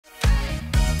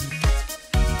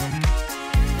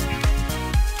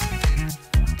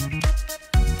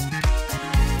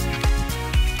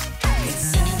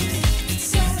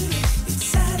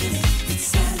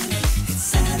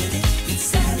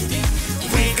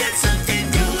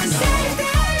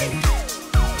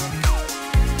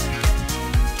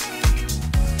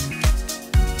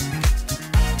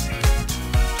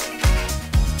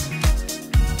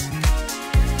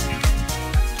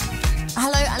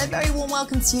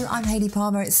to you. I'm Hayley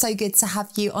Palmer. It's so good to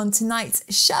have you on tonight's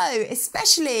show,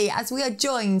 especially as we are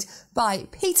joined by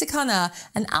Peter Cunnah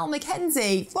and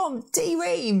Mackenzie from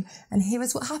Ream. And here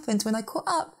is what happened when I caught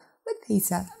up with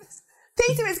Peter.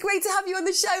 Peter, it's great to have you on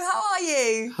the show. How are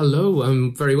you? Hello,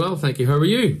 I'm very well, thank you. How are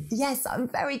you? Yes, I'm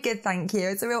very good, thank you.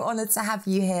 It's a real honour to have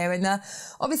you here. And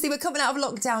obviously, we're coming out of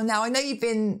lockdown now. I know you've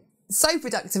been so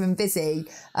productive and busy.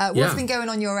 What's been going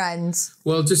on your end?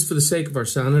 Well, just for the sake of our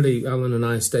sanity, Alan and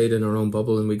I stayed in our own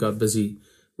bubble and we got busy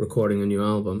recording a new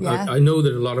album. Yeah. I know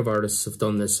that a lot of artists have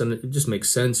done this, and it just makes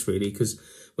sense, really, because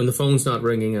when the phone's not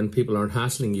ringing and people aren't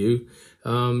hassling you,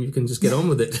 you can just get on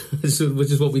with it, which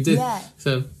is what we did. Yeah.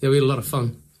 So, yeah, we had a lot of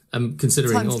fun,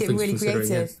 considering all things really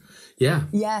creative. Yeah,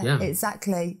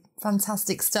 exactly.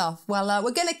 Fantastic stuff. Well,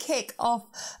 we're going to kick off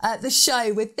the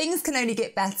show with Things Can Only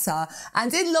Get Better.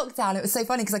 And in lockdown, it was so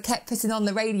funny because I kept putting on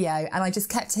the radio and I just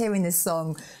kept hearing this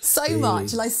song so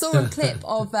much. And I saw a clip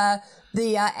of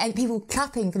the people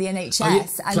clapping for the NHS. Oh, yeah.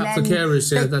 And Clap for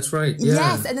carers, yeah, that's right. Yeah.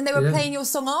 Yes, and then they were playing your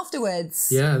song afterwards.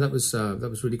 Yeah, that was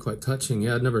really quite touching.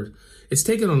 Yeah, it's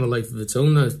taken on a life of its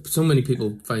own now. So many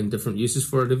people find different uses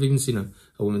for it. I've even seen a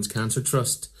women's cancer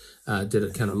trust did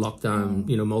a kind of lockdown,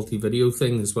 multi-video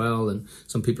thing as well, and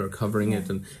some people are covering it,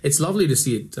 and it's lovely to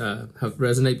see it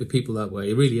resonate with people that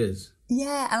way. It really is.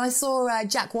 Yeah, and I saw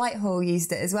Jack Whitehall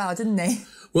used it as well, didn't he?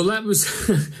 Well, that was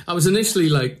I was initially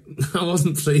like, I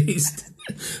wasn't pleased,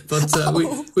 but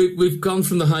we've gone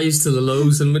from the highs to the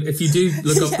lows, and if you do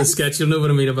look up the sketch, you'll know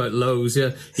what I mean about lows.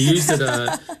 Yeah, he used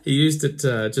it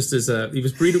just as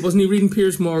wasn't he reading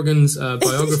Piers Morgan's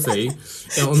biography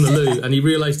on the loo, and he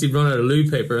realised he'd run out of loo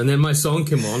paper, and then my song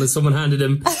came on, and someone handed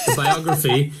him the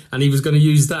biography, and he was going to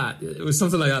use that. It was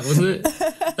something like that, wasn't it?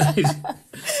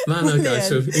 Man, that guy,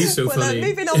 he's so funny.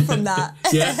 Moving on from that.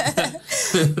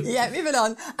 Yeah, moving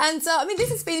on. And this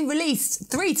has been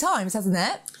released 3 times, hasn't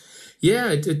it?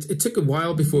 Yeah, it took a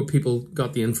while before people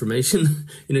got the information.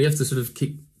 You have to sort of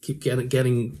keep getting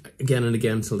again and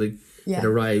again until it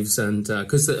arrives, and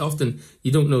because often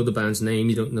you don't know the band's name,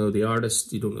 you don't know the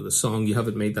artist, you don't know the song, you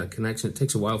haven't made that connection. It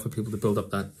takes a while for people to build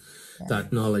up that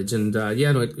knowledge, and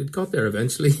it got there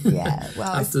eventually. Yeah,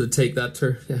 well, after the Take That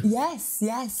tour. Yeah.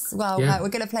 Yes. Well, we're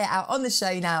going to play it out on the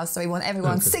show now, so we want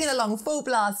everyone singing along full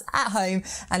blast at home,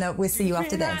 and we'll see you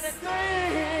after this.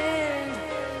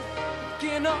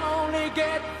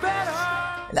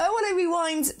 Now, I want to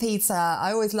rewind, Peter.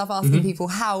 I always love asking people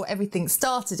how everything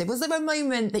started. Was there a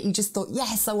moment that you just thought,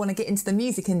 yes, I want to get into the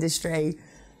music industry?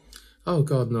 Oh,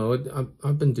 God, no.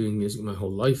 I've been doing music my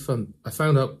whole life. I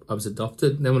found out I was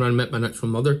adopted. And then when I met my natural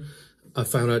mother, I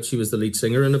found out she was the lead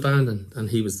singer in the band and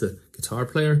he was the guitar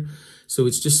player. So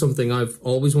it's just something I've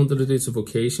always wanted to do. It's a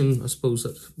vocation, I suppose.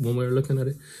 That's one way of looking at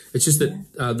it. It's just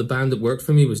that the band that worked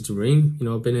for me was Ream.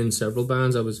 I've been in several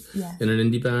bands. I was in an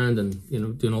indie band and,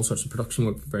 doing all sorts of production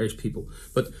work for various people.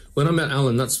 But when I met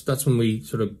Alan, that's when we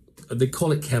they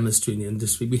call it chemistry in the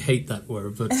industry. We hate that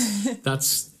word, but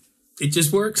it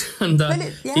just worked. And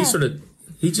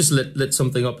he just lit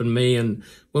something up in me. And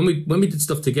when we did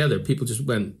stuff together, people just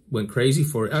went crazy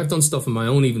for it. I've done stuff on my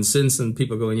own even since, and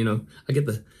people going, I get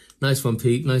the nice one,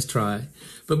 Pete, nice try.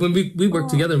 But when we work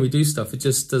together and we do stuff, it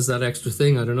just does that extra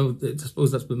thing. I don't know. I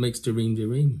suppose that's what makes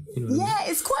Ream.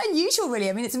 It's quite unusual, really.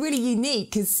 it's really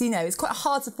unique because, it's quite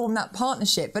hard to form that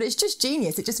partnership, but it's just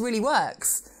genius. It just really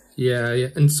works. Yeah.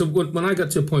 And so when I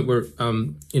got to a point where, I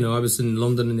was in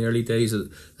London in the early days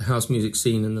of the house music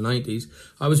scene in the 90s,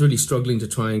 I was really struggling to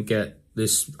try and get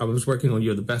this. I was working on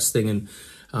You're the Best thing, and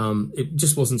it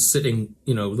just wasn't sitting,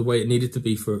 the way it needed to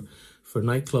be for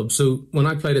nightclubs. So when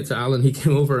I played it to Alan, he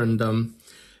came over and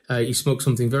he smoked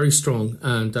something very strong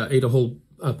and ate a whole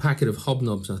packet of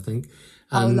hobnobs, I think.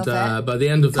 And by the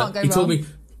end of that, he told me,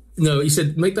 no, he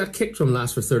said, make that kick drum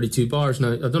last for 32 bars.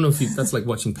 Now, I don't know if that's like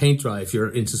watching paint dry if you're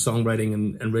into songwriting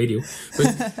and radio. But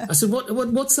I said,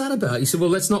 what's that about? He said, well,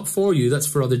 that's not for you. That's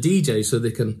for other DJs so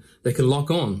they can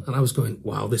lock on. And I was going,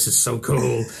 wow, this is so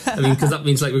cool. Because that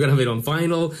means like we're going to have it on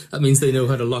vinyl. That means they know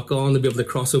how to lock on. They'll be able to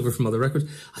cross over from other records.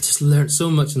 I just learned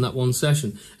so much in that one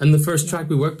session. And the first track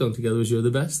we worked on together was You're the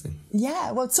Best Thing.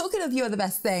 Yeah, well, talking of You're the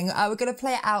Best Thing, we're going to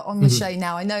play it out on the show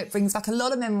now. I know it brings back a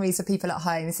lot of memories for people at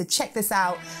home. So check this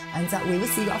out. And we will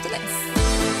see you after this.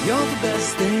 You're the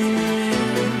best thing.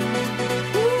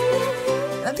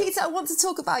 And Peter, I want to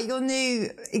talk about your new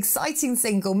exciting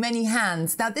single, Many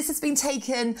Hands. Now, this has been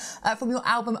taken from your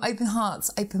album, Open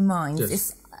Hearts, Open Minds. Yes.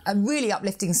 It's a really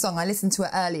uplifting song. I listened to it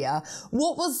earlier.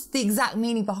 What was the exact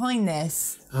meaning behind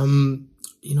this?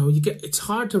 It's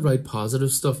hard to write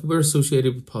positive stuff. We're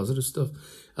associated with positive stuff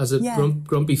as a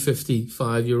grumpy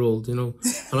 55-year-old, And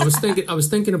I was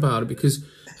thinking about it because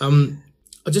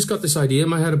I just got this idea in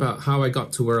my head about how I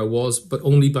got to where I was, but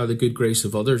only by the good grace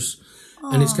of others.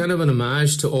 Aww. And it's kind of an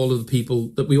homage to all of the people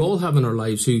that we all have in our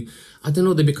lives who, I don't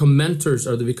know, they become mentors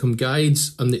or they become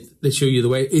guides, and they show you the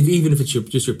way, even if it's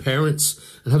just your parents.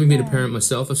 And having been a parent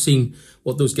myself, I've seen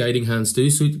what those guiding hands do.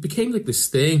 So it became like this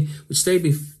thing, which stayed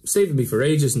with me for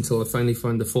ages until I finally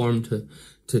found the form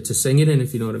to sing it in,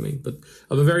 if you know what I mean. But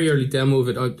I have a very early demo of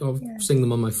it. I'll sing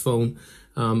them on my phone,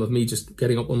 of me just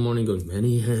getting up one morning going,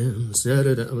 many hands, da,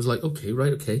 da, da. I was like,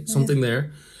 okay, something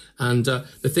there. And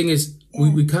the thing is,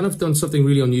 we kind of done something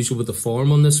really unusual with the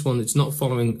form on this one. It's not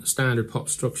following standard pop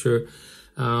structure.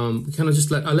 We kind of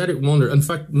just I let it wander. In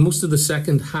fact, most of the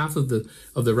second half of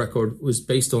the record was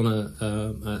based on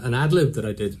an ad lib that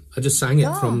I did. I just sang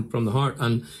it from the heart,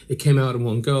 and it came out in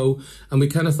one go. And we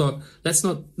kind of thought, let's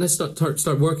not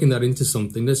start working that into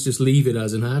something. Let's just leave it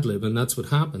as an ad lib, and that's what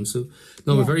happened. So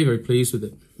no, we're very, very pleased with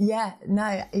it. Yeah,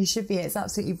 no, you should be. It's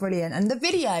absolutely brilliant. And the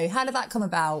video, how did that come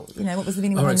about? You know, what was the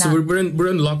meaning behind that? All right, so we're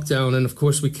in lockdown, and of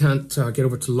course we can't get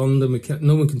over to London.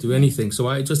 No one can do anything. So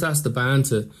I just asked the band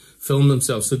to film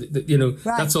themselves, so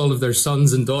that's all of their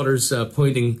sons and daughters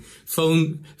pointing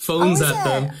phones at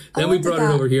them. Then we brought it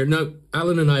over here. Now,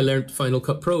 Alan and I learned Final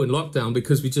Cut Pro in lockdown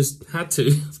because we just had to,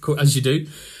 of course, as you do.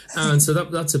 And so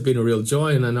that's been a real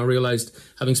joy. And then I realised,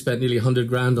 having spent nearly 100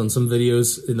 grand on some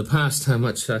videos in the past, how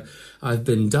much I've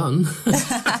been done.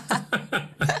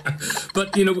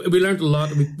 But, we learned a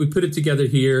lot. We put it together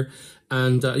here.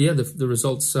 And the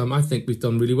results, I think we've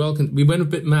done really well. We went a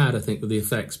bit mad, I think, with the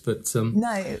effects, but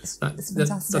no, it's fantastic.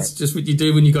 That's just what you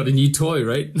do when you got a new toy,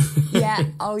 right? Yeah.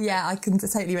 Oh, yeah. I can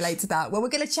totally relate to that. Well, we're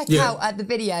going to check out the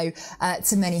video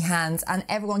to Many Hands, and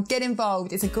everyone get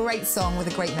involved. It's a great song with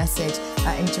a great message.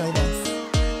 Enjoy this.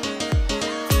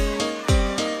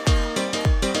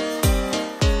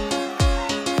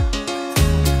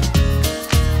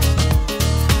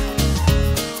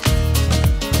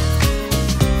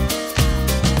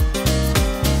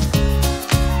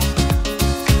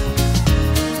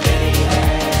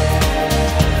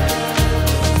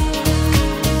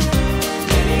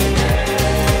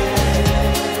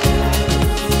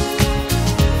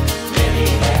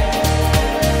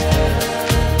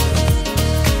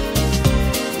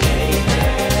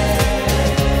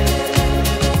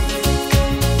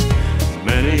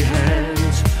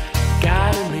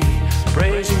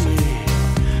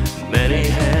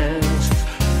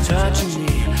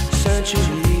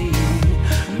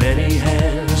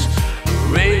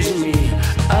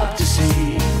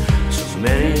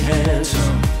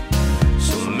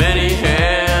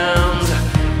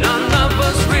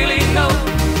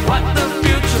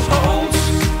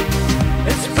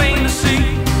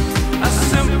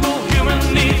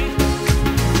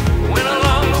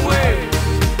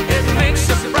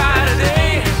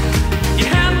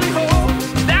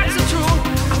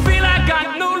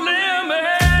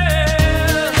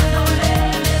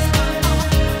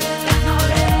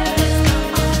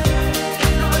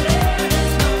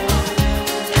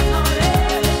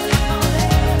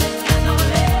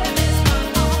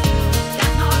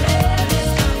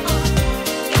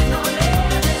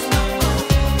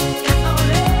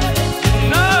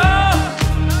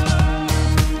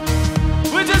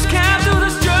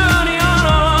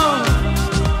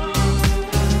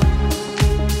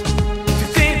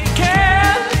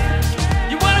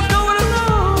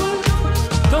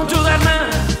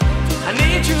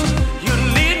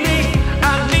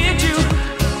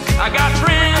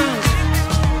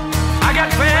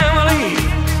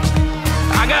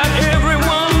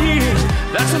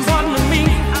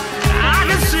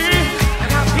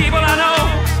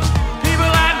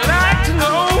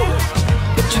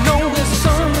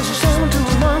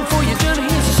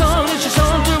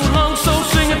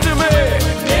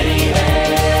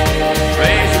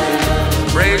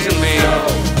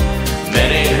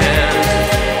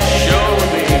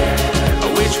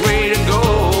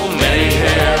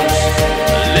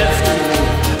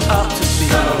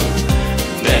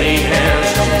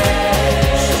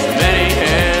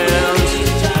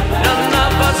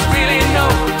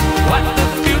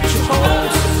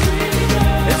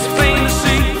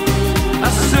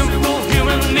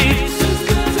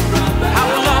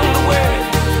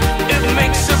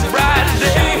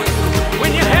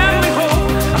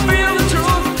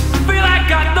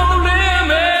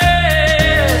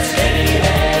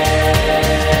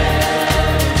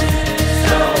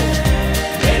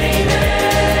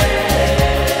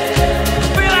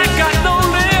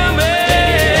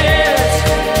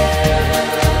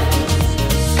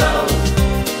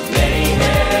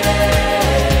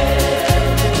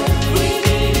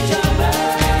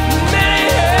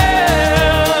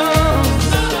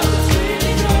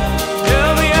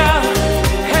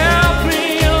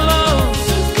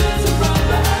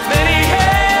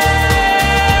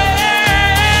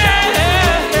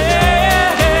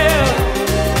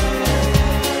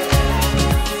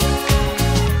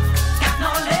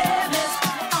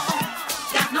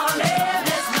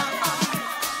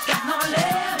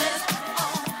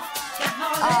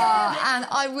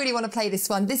 really want to play this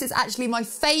one. This is actually my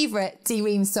favourite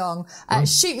Ream song,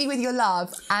 Shoot Me With Your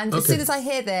Love. And as soon as I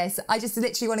hear this, I just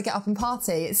literally want to get up and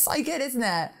party. It's so good, isn't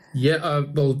it? Yeah,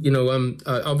 well, you know,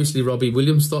 obviously Robbie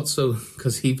Williams thought so,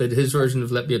 because he did his version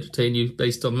of Let Me Entertain You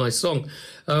based on my song.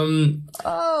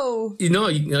 You know,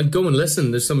 you go and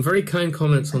listen. There's some very kind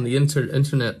comments on the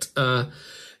internet.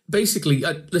 Basically,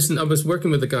 listen, I was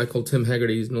working with a guy called Tim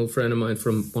Hegarty. He's an old friend of mine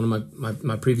from one of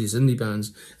my previous indie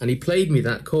bands, and he played me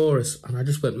that chorus, and I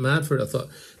just went mad for it. I thought,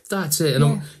 that's it.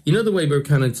 And you know the way we're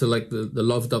kind of into like the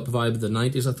loved up vibe of the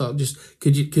 90s. I thought, just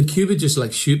could Cuba just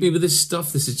like shoot me with this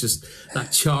stuff? This is just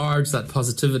that charge, that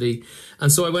positivity. And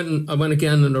so I went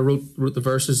again and I wrote the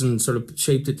verses and sort of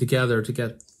shaped it together to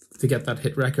get that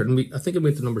hit record. And I think it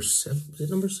went to number 7. Was it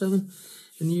number 7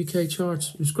 in the UK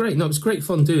charts? It was great. No, it was great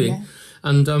fun doing. Yeah.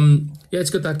 And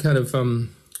it's got that kind of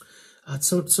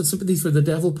some sympathy for the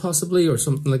devil, possibly, or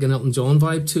something like an Elton John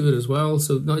vibe to it as well.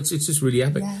 So no, it's just really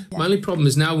epic. Yeah. My only problem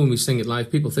is now when we sing it live,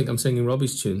 people think I'm singing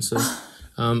Robbie's tune. So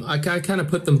I kind of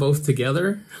put them both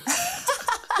together.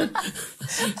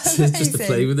 Just to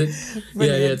play with it.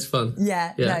 Brilliant. Yeah, it's fun.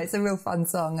 Yeah, no, it's a real fun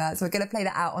song. So we're going to play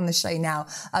that out on the show now.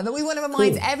 But we want to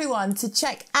remind everyone to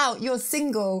check out your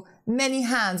single, Many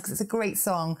Hands, because it's a great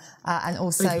song. And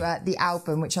also the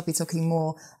album, which I'll be talking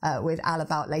more with Al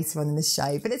about later on in the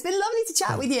show. But it's been lovely to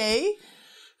chat with you.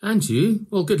 And you.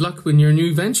 Well, good luck with your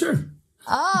new venture.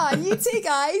 You too,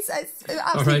 guys. It's an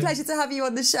absolute pleasure to have you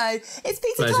on the show. It's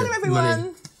Peter Cunnah, everyone.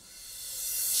 Money.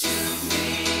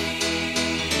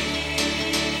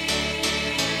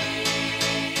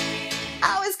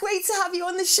 Great to have you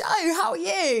on the show. How are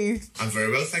you? I'm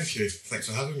very well, thank you. Thanks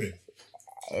for having me.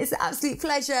 It's an absolute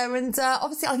pleasure. And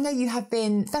obviously, I know you have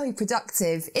been very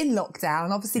productive in lockdown,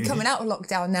 obviously coming out of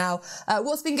lockdown now.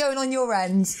 What's been going on your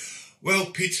end? Well,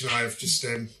 Peter and I have just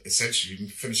essentially been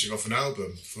finishing off an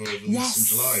album for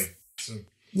release in July. So,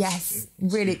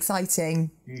 really exciting.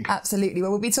 Absolutely.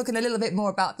 Well, we'll be talking a little bit more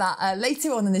about that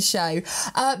later on in the show.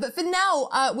 But for now,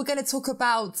 we're going to talk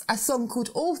about a song called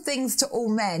All Things to All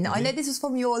Men. I know this was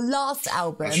from your last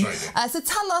album. That's right, yeah. So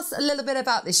tell us a little bit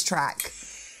about this track.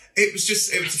 It was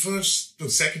the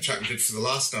second track we did for the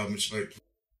last album, which was about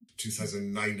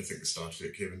 2009, I think it started.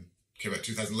 It came out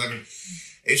 2011.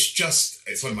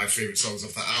 It's one of my favourite songs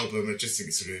off that album. I just think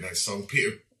it's a really nice song.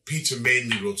 Peter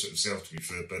mainly wrote it himself, to be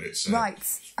fair, but it's right.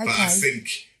 Okay. But I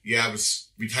think we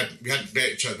hadn't met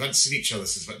each other, we hadn't seen each other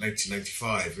since about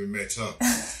 1995. We met up,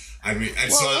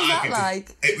 and so what was that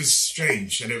like? It was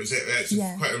strange, and it's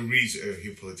quite a reason.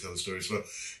 He'll probably tell the story as well.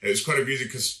 It was quite a reason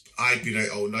because I'd been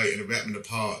out all night and I met him in the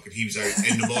park, and he was out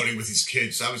in the morning with his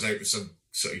kids. I was out with some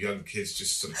sort of young kids,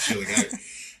 just sort of chilling out.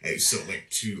 It was sort of like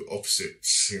two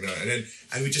opposites, you know.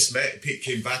 And we just met. Pete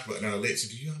came back about an hour later and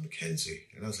said, "Do you know Mackenzie?"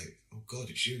 And I was like, "Oh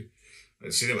God, it's you."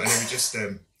 And then we just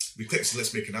we clicked, so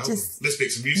let's make an album. Let's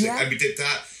make some music, and we did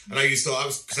that. And because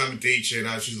I'm a DJ and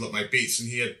I was using a lot of my beats, and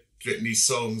he had written these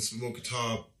songs with more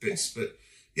guitar bits. But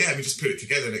yeah, we just put it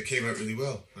together, and it came out really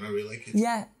well, and I really like it.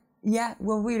 Yeah,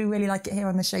 we'll really, really like it here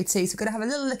on the show too. So we're going to have a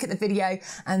little look at the video,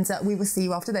 and we will see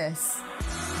you after this.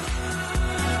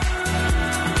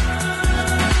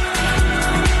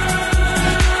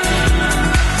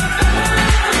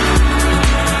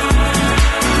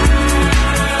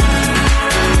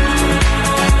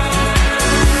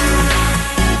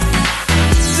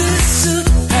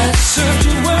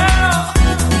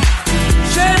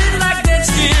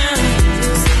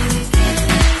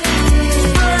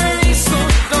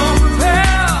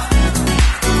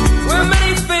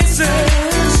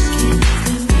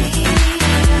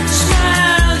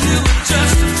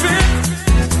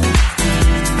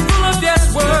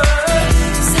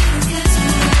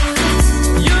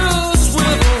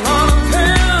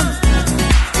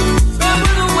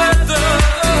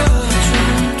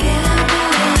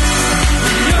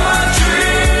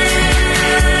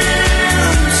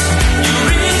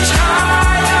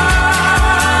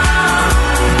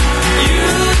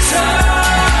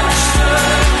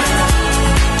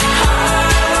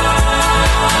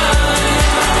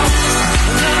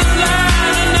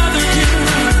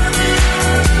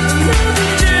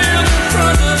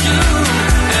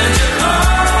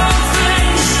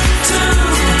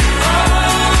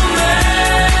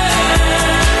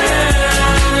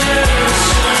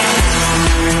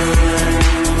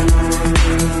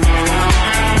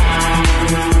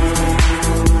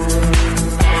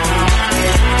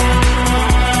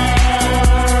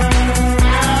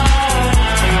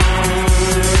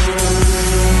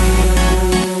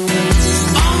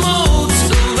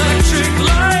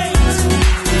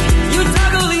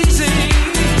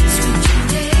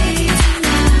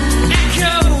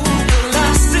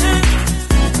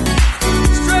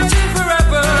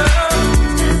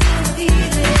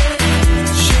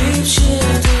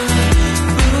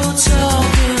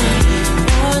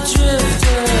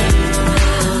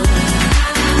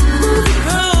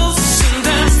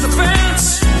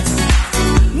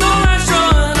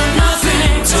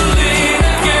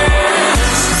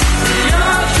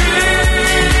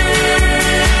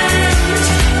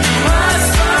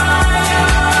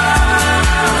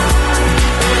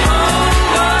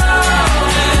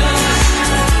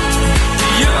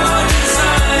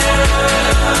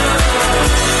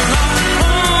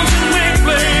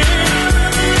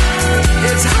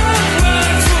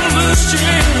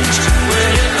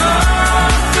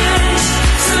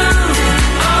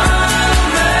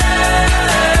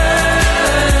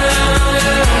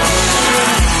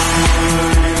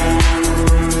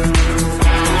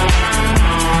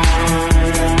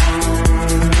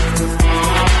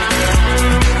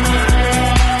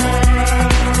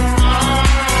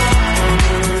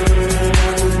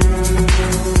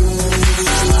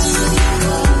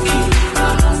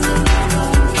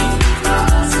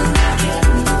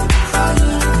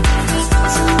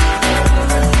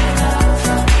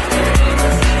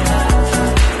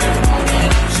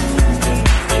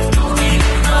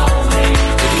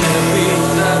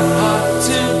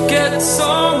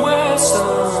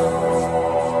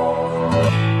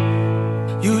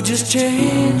 You just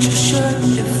change your shirt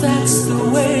if that's the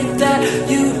way that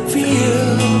you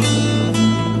feel.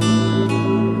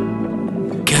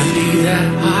 Can be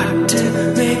that hard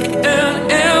to make an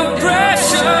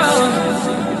impression.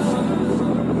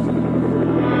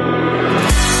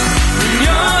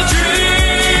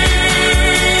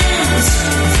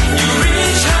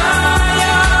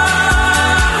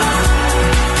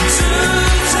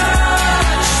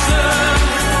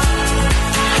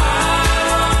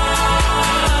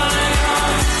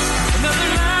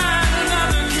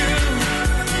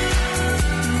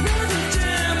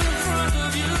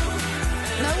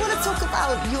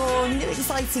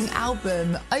 Exciting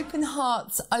album, Open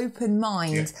Hearts, Open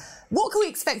Mind. Yeah. What can we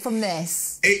expect from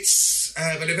this? It's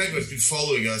and if anyone's been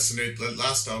following us, and the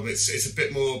last album, it's a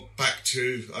bit more back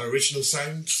to our original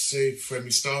sound. Say when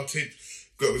we started,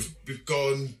 we've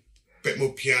gone a bit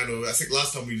more piano. I think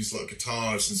last time we used a lot of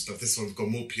guitars and stuff. This one we've got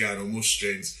more piano, more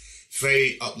strings.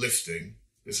 Very uplifting.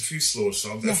 There's a few slower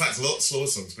songs. Yeah. In fact, a lot of slower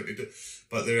songs,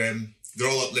 but they're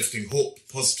all uplifting, hope,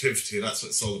 positivity. That's what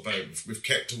it's all about. We've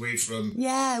kept away from...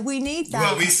 Yeah, we need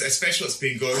that. Well, especially what's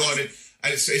been going on. And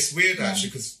it's weird, actually,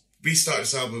 because we started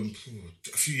this album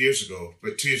a few years ago.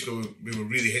 But 2 years ago, we were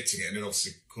really hitting it. And then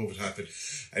obviously COVID happened.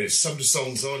 And it's some of the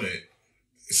songs on it,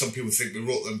 some people think we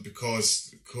wrote them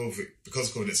because of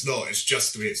COVID. It's not. It's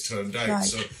just the way it's turned out.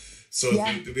 Right. So we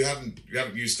haven't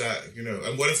used that, you know.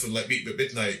 And one of them, like Meet Me at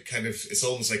Midnight, kind of, it's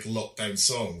almost like a lockdown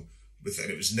song. With it,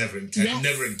 and it was never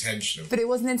intentional. But it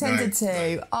wasn't intended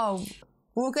to. No. Oh,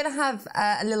 well, we're going to have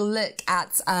a little look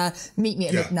at Meet Me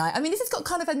at Midnight. I mean, this has got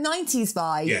kind of a 90s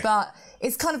vibe, but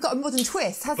it's kind of got a modern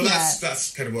twist, hasn't it?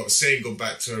 That's kind of what I was saying, going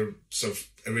back to our sort of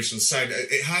original sound.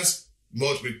 It has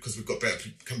mod because we've got better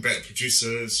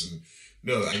producers, and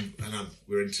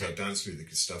we're into our dance music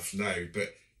and stuff now,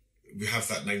 but we have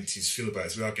that 90s feel about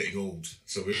us. We are getting old.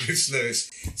 So I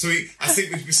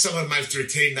think we somehow managed to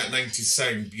retain that 90s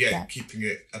sound, yet keeping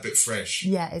it a bit fresh.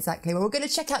 Yeah, exactly. Well, we're going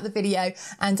to check out the video.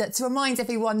 And to remind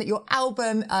everyone that your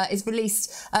album is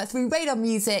released through Radar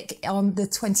Music on the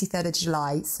 23rd of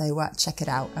July. So check it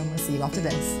out, and we'll see you after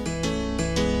this.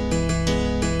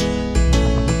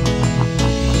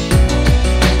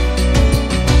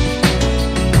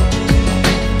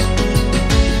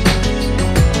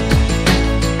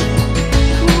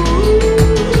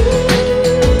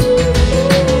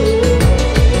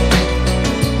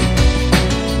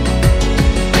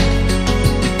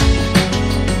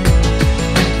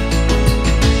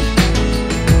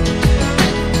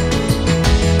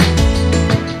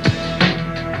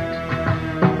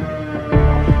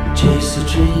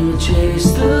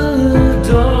 Chase the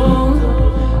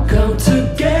dawn, come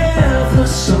together,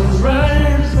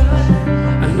 sunrise,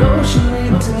 an ocean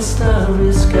meeting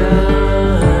starry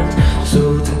skies,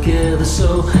 so together,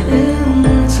 so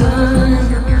in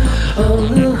time,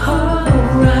 on the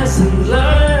horizon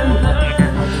line,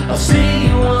 I'll see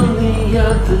you on the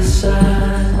other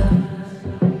side.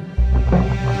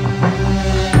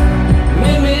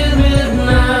 Meet me at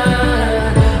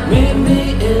midnight, meet me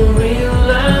in real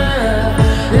life.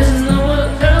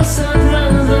 I'd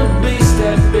rather be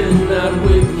stepping out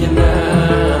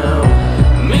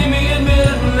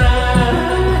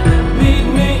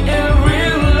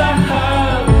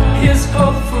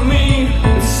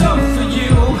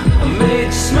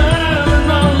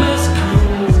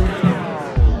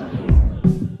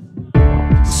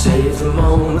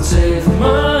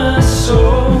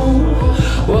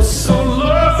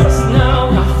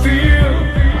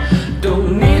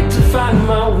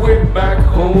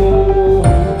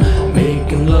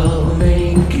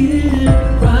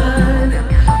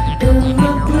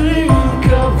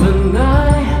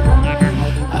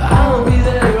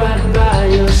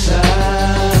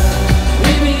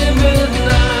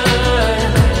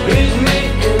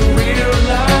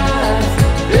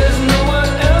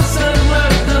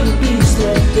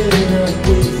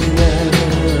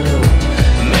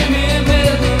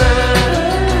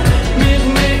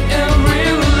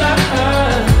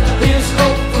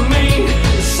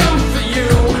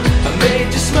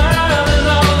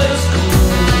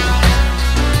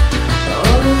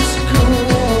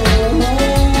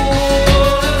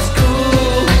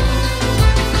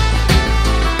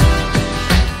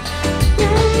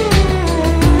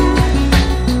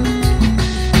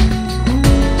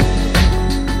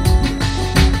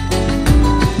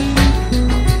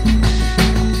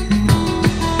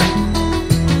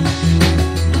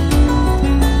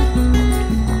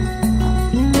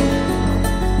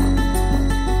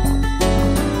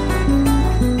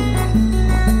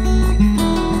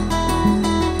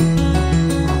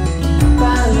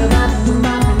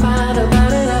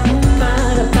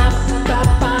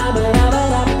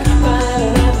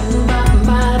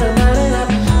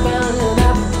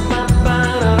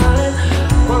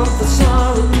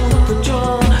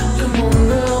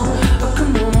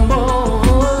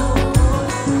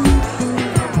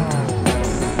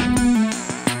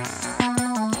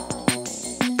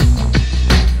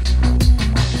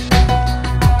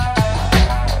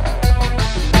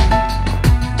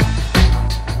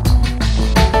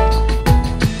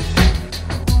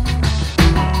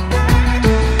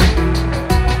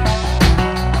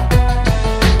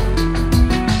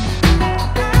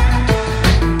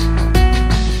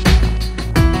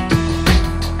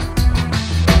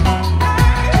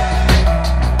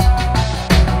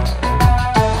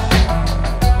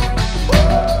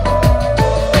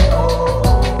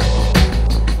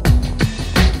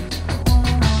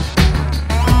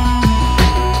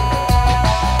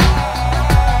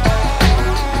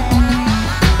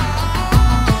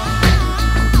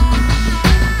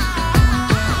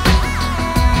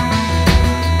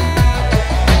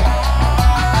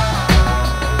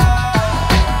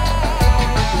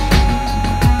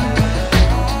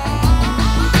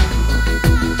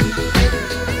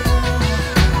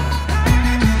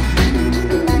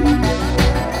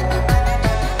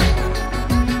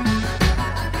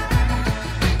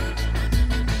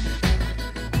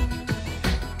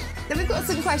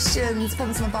questions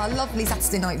from some of our lovely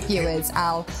Saturday night viewers,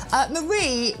 Al.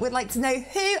 Marie would like to know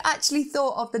who actually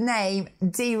thought of the name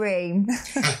Ream.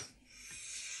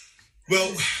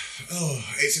 Well,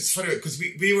 it's funny because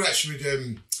we were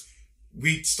actually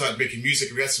we started making music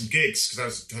and we had some gigs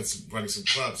because I was running some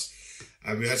clubs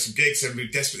and we had some gigs and we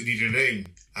desperately needed a name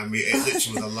and it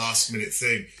literally was a last minute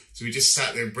thing. So we just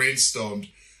sat there and brainstormed.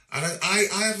 And I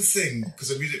have a thing because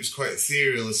the music was quite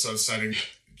ethereal as I was sounding.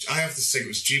 I have this thing. It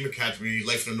was Dream Academy,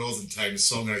 Life in a Northern Town, a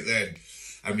song out then,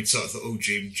 and we sort of thought, oh,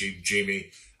 Dreamy,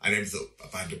 and then we thought a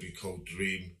band would be called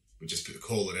Ream. We just put the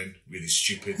colon in, really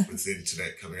stupid with the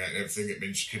internet coming out and everything. It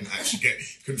meant you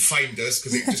couldn't find us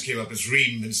because it just came up as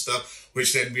Ream and stuff,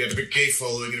 which then we had a big gay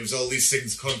following and it was all these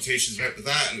things, connotations about with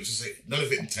that, and it was just like, none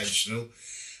of it intentional.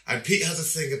 And Pete has a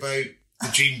thing about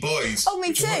the Gene Boys. Oh,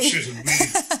 me too. I'm not sure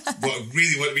what I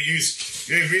really want to use.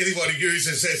 Really want to use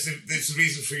as the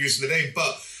reason for using the name.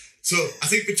 But so I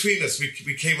think between us,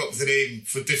 we came up with the name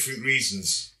for different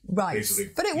reasons. Right. Basically.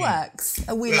 But it works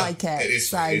and we like it. It is.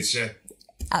 So. It is, yeah.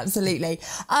 Absolutely.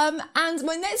 And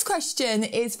my next question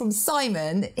is from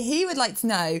Simon. He would like to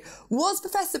know, was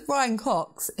Professor Brian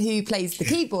Cox, who plays the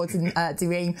keyboards in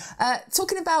Ream,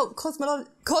 talking about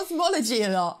cosmology a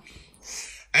lot?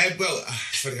 Well,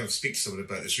 funny how I speak to someone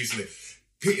about this recently.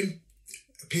 Pete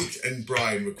and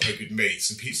Brian were quite good mates,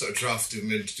 and Pete sort of drafted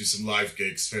him in to do some live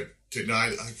gigs.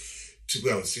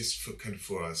 It's just for kind of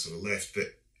 4 hours sort of left,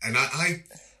 and I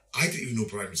didn't even know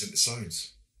Brian was into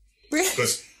science. Really?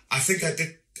 Because I think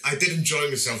I did enjoy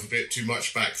myself a bit too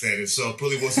much back then, and so I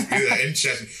probably wasn't really that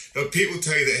interested. Now, Pete will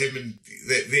tell you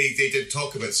that they did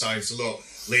talk about science a lot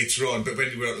later on, but when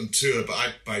we were out on tour, but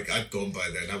I'd gone by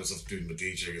then. I was off doing my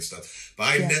DJing and stuff, but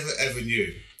I never ever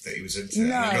knew that he was into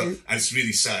it. And it's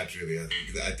really sad, really. I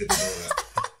think that I didn't know that.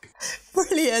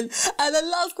 Brilliant. And the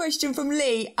last question from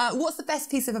Lee: what's the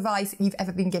best piece of advice you've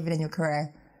ever been given in your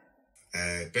career?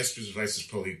 Best piece of advice is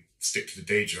probably stick to the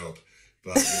day job,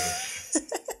 but you know.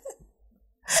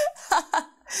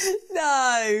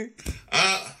 No.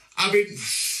 I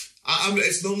mean,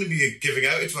 it's normally me giving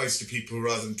out advice to people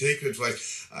rather than taking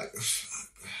advice.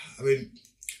 I mean,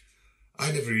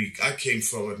 I came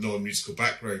from a non-musical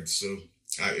background, so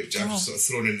I was sort of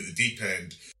thrown in at the deep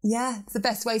end. Yeah, it's the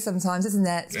best way sometimes, isn't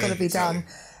it? It's got to be done.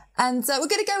 And we're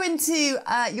going to go into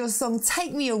your song,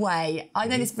 Take Me Away. I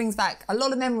know this brings back a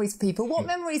lot of memories for people. What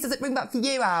memories does it bring back for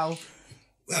you, Al?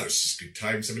 Well, it's just good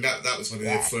times. I mean, that was one of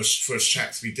the first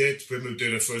tracks we did when we were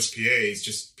doing our first PAs,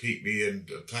 just Pete, me and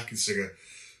a backing singer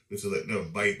with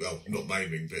not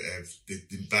miming, but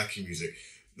the backing music.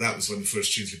 That was one of the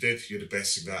first tunes we did. You're the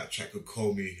best thing, that track called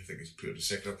Call Me, I think it's put in the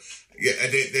second up. Yeah,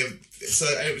 and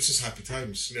it was just happy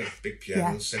times, you know, big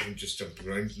piano, seven just jumping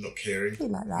around, not caring. We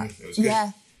like that. It was good.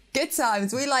 Yeah, good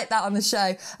times. We like that on the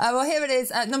show. Well, here it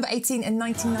is, number 18 in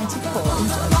 1994.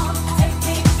 Enjoy.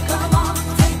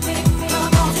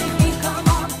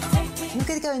 We're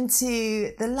going to go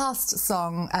into the last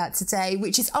song today,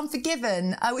 which is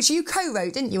Unforgiven, which you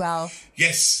co-wrote, didn't you, Al?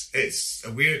 Yes, it's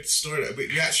a weird story.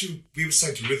 We were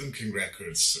signed to Rhythm King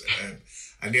Records,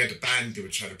 and they had a band they were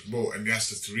trying to promote, and they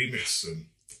asked us to remix them.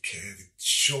 The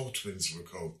Shaw Twins were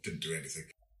called, didn't do anything.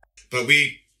 But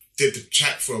we did the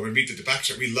track for them, and we did the back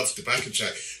track. We loved the backing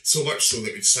track, so much so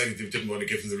that we decided we didn't want to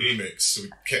give them the remix, so we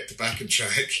kept the backing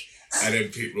track, and then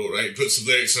Pete put some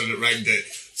lyrics on it around it.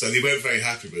 So they weren't very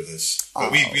happy with us, but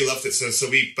we loved it.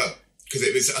 But because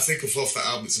it was, I think, off that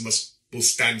album, it's the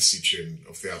most dancey tune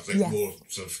of the album, like more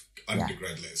sort of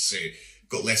underground, let's say.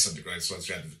 Got less underground, so we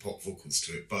added the pop vocals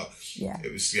to it. But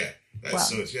it was,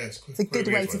 it's a good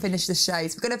way to finish the show.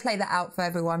 So we're going to play that out for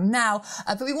everyone now.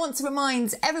 But we want to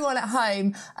remind everyone at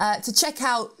home to check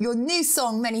out your new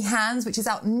song, Many Hands, which is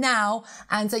out now,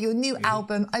 and your new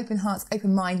album, Open Hearts,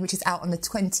 Open Mind, which is out on the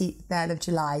 23rd of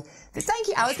July. So thank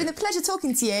you, Al. It's been a pleasure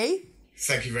talking to you.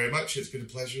 Thank you very much. It's been a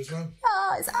pleasure as well.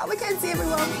 It's Al Mackenzie,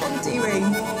 everyone, from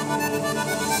Ream.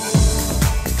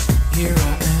 Here I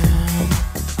am.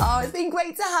 It's been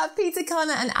great to have Peter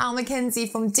Cunnah and Al Mackenzie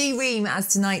from Ream as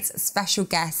tonight's special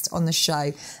guest on the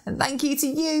show. And thank you to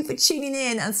you for tuning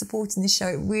in and supporting the show.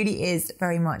 It really is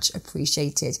very much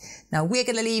appreciated. Now, we're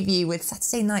going to leave you with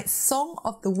Saturday night's Song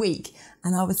of the Week.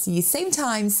 And I will see you same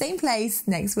time, same place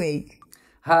next week.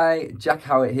 Hi, Jack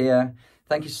Hawitt here.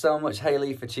 Thank you so much,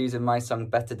 Hayley, for choosing my song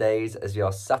Better Days as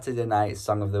your Saturday night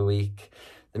Song of the Week.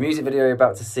 The music video you're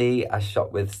about to see I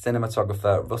shot with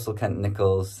cinematographer Russell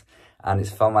Kent-Nichols, and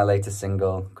it's for my latest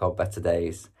single called Better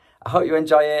Days. I hope you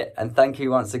enjoy it, and thank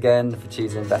you once again for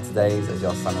choosing Better Days as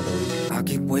your Song of the Week. I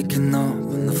keep waking up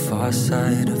on the far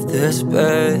side of this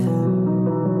bed.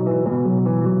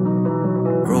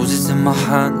 Roses in my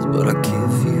hands, but I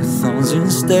give you thorns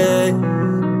instead.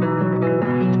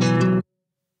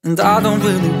 And I don't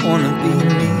really wanna be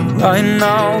me right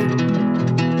now,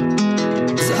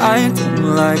 'cause I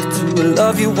don't like to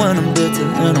love you when I'm bitter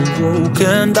and I'm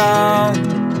broken down.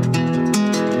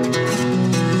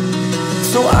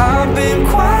 So I've been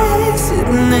quiet,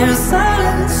 sitting in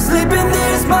silence, sleeping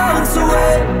these months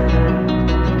away.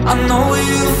 I know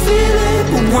you feel it,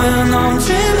 but when I'm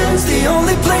dreaming, it's the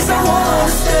only place I wanna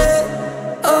stay.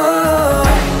 Oh,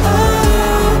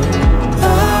 oh,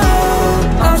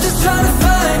 oh, I'm just trying to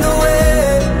find a way.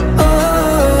 Oh,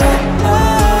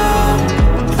 oh,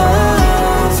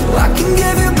 oh, so I can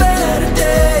give you a better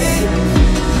day.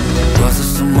 Was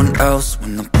there someone else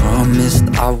when I promised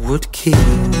I would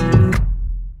keep?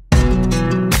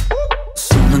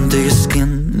 Sun under your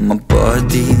skin, my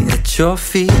body at your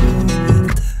feet.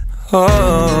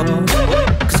 Oh,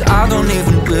 'cause I don't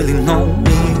even really know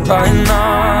me right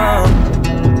now,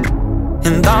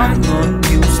 and I'm not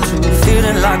used to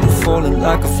feeling like I'm falling,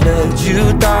 like I've let you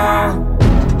down.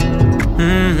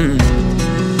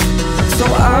 So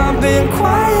I've been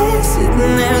quiet,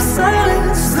 sitting in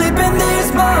silence, sleeping these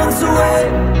months away.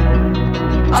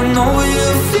 I know you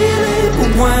feel it,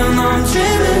 but when I'm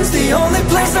dreaming, it's the only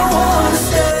place I wanna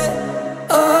stay.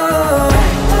 Oh,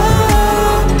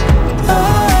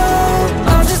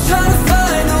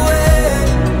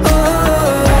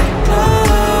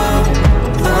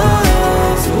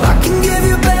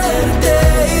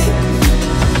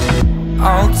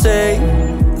 I'll take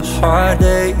the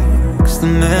heartaches, the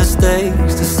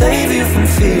mistakes to save you from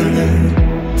feeling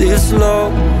this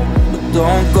low. But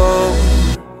don't go,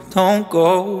 don't go.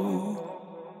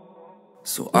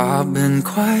 So I've been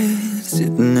quiet,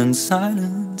 sitting in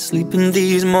silence, sleeping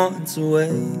these months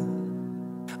away.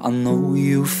 I know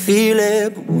you feel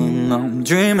it, but when I'm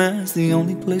dreaming, it's the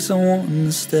only place I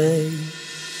wanna stay.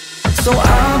 So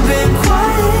I've been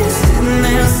quiet, sitting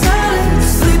in silence,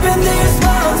 sleeping these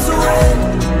months away.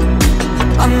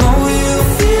 I know you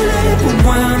feel it, but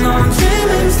when I'm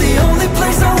dreaming, it's the only